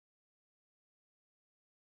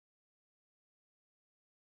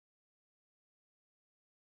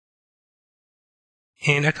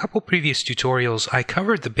In a couple previous tutorials, I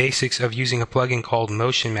covered the basics of using a plugin called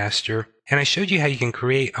Motion Master, and I showed you how you can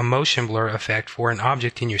create a motion blur effect for an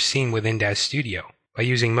object in your scene within DAZ Studio by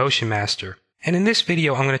using Motion Master. And in this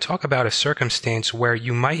video, I'm going to talk about a circumstance where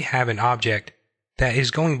you might have an object that is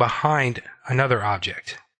going behind another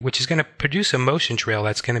object, which is going to produce a motion trail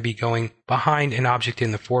that's going to be going behind an object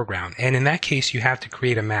in the foreground. And in that case, you have to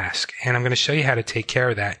create a mask. And I'm going to show you how to take care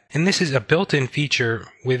of that. And this is a built-in feature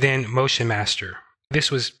within Motion Master. This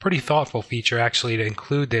was a pretty thoughtful feature actually to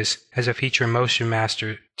include this as a feature in Motion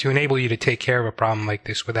Master to enable you to take care of a problem like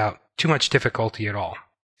this without too much difficulty at all.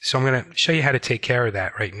 So I'm going to show you how to take care of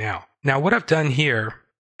that right now. Now what I've done here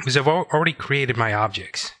is I've already created my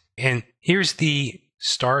objects. And here's the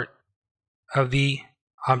start of the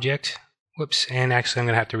object. Whoops, and actually I'm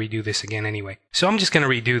going to have to redo this again anyway. So I'm just going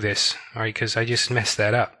to redo this, all right, because I just messed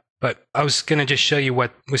that up. But I was going to just show you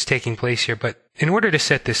what was taking place here. But in order to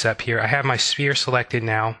set this up here, I have my sphere selected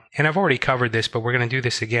now. And I've already covered this, but we're going to do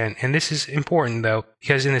this again. And this is important, though,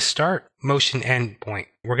 because in the start motion endpoint,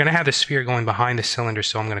 we're going to have the sphere going behind the cylinder.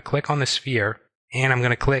 So I'm going to click on the sphere, and I'm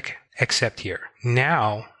going to click Accept here.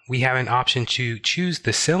 Now we have an option to choose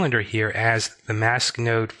the cylinder here as the mask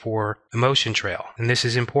node for the motion trail. And this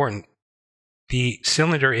is important. The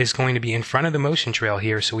cylinder is going to be in front of the motion trail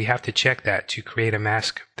here, so we have to check that to create a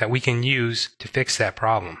mask that we can use to fix that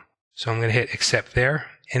problem. So I'm going to hit accept there,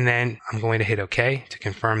 and then I'm going to hit OK to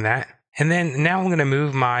confirm that. And then now I'm going to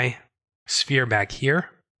move my sphere back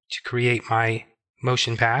here to create my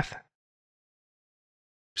motion path.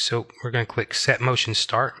 So we're going to click Set Motion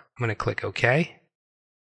Start. I'm going to click OK.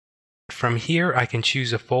 From here, I can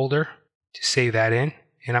choose a folder to save that in,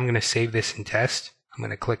 and I'm going to save this in test. I'm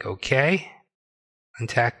going to click OK.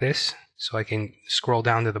 Untack this so I can scroll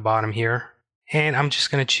down to the bottom here, and I'm just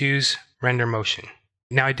going to choose render motion.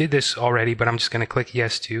 Now I did this already, but I'm just going to click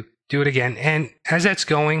yes to do it again. And as that's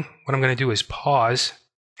going, what I'm going to do is pause,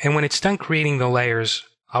 and when it's done creating the layers,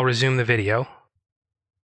 I'll resume the video.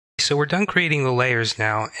 So we're done creating the layers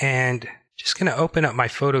now, and just going to open up my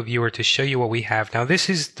photo viewer to show you what we have. Now this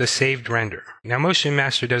is the saved render. Now Motion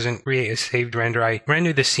Master doesn't create a saved render. I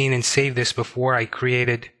rendered the scene and saved this before I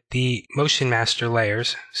created the Motion Master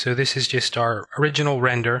layers. So this is just our original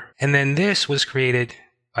render. And then this was created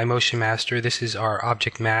by Motion Master. This is our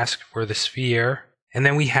object mask for the sphere. And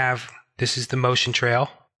then we have, this is the motion trail.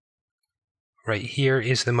 Right here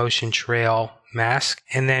is the motion trail mask.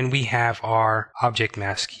 And then we have our object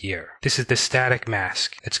mask here. This is the static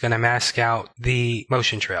mask that's going to mask out the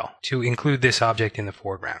motion trail to include this object in the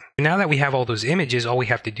foreground. Now that we have all those images, all we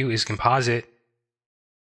have to do is composite.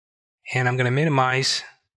 And I'm going to minimize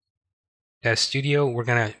DAZ Studio. We're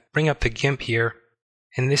going to bring up the GIMP here,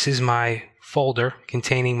 and this is my folder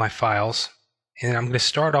containing my files. And I'm going to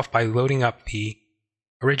start off by loading up the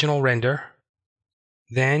original render.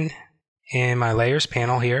 Then in my layers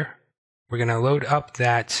panel here, we're going to load up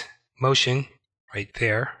that motion right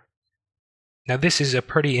there. Now this is a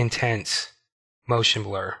pretty intense motion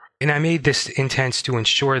blur, and I made this intense to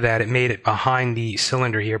ensure that it made it behind the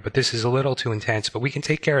cylinder here, but this is a little too intense, but we can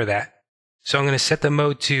take care of that. So I'm going to set the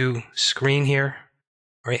mode to screen here,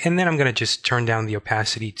 right? And then I'm going to just turn down the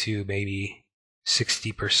opacity to maybe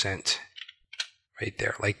 60% right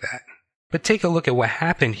there, like that. But take a look at what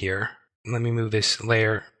happened here. Let me move this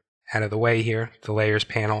layer out of the way here, the layers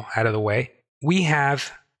panel out of the way. We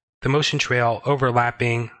have the motion trail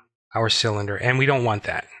overlapping our cylinder, and we don't want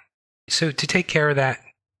that. So to take care of that,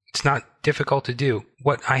 it's not difficult to do.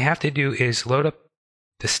 What I have to do is load up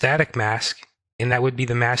the static mask, and that would be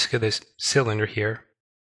the mask of this cylinder here.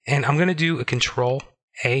 And I'm going to do a Control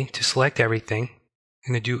A to select everything.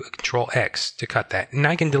 I'm going to do a Control X to cut that. And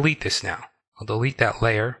I can delete this now. I'll delete that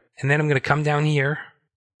layer. And then I'm going to come down here.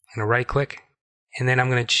 I'm going to right click. And then I'm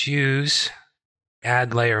going to choose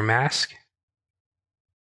Add Layer Mask.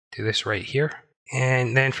 Do this right here.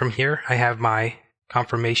 And then from here, I have my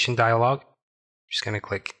confirmation dialog. Just going to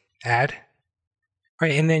click Add. All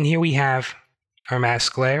right, and then here we have our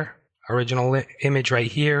mask layer. Original image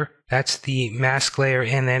right here. That's the mask layer,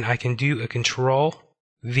 and then I can do a Control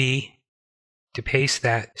V to paste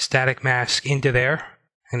that static mask into there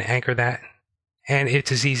and anchor that. And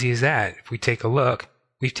it's as easy as that. If we take a look,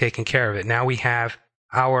 we've taken care of it. Now we have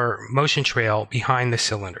our motion trail behind the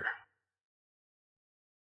cylinder.